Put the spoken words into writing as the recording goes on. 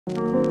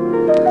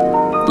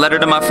Letter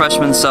to my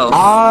freshman self.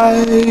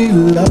 I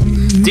love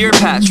you. Dear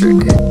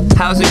Patrick,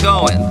 how's it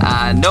going?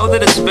 I know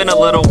that it's been a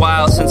little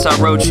while since I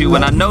wrote you,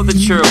 and I know that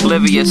you're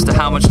oblivious to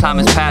how much time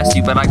has passed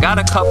you, but I got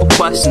a couple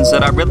questions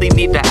that I really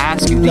need to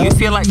ask you. Do you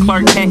feel like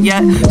Clark Kent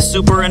yet?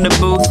 Super in the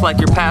booth, like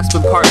your past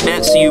with part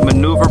bent, so you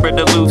maneuver it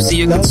aloof.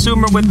 See, a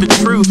consumer with the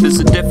truth is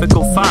a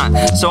difficult find,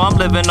 so I'm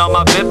living on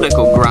my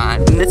biblical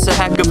grind, and it's a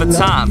heck of a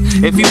time.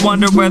 If you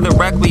wonder where the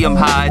Requiem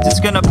hides, it's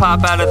gonna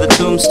pop out of the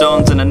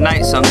tombstones in the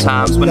night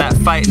sometimes, when that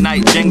fight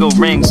night jingle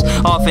rings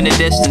off in the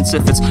distance.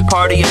 If it's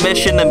part of your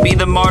mission, then be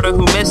the martyr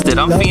who missed it.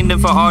 I'm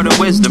fiending for art and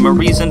wisdom, a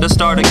reason to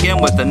start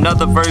again with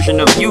another version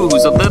of you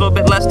who's a little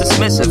bit less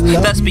dismissive.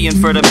 Thespian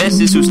for the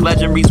missus, whose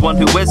legend reads one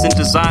who isn't,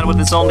 designed with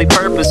its only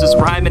purpose is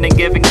rhyming and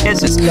giving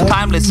kisses.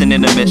 Timeless in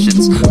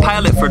intermissions,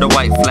 pilot for the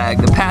white flag,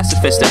 the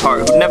pacifist at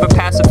heart who'd never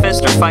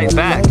pacifist or fight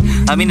back.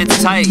 I mean,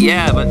 it's tight,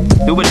 yeah, but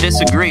who would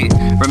disagree?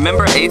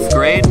 Remember 8th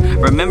grade?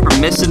 Remember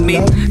Missing Me?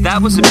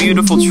 That was a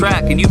beautiful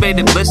track and you made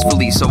it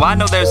blissfully, so I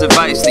know there's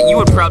advice that you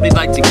would probably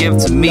like to give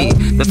to me,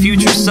 the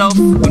future self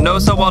who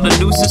knows how all the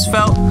nooses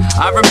felt.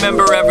 I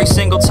remember every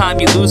single time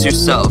you lose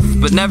yourself,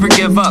 but never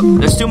give up,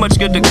 there's too much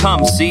good to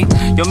come. See,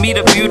 you'll meet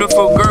a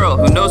beautiful girl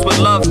who knows what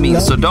love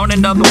means, so don't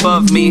end up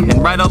above me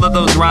and write all of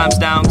those rhymes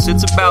down, cause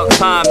it's about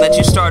time that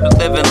you started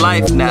living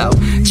life now.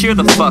 Cheer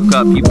the fuck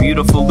up, you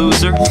beautiful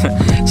loser.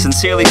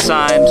 Sincerely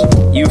signed,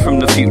 you from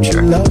the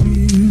future.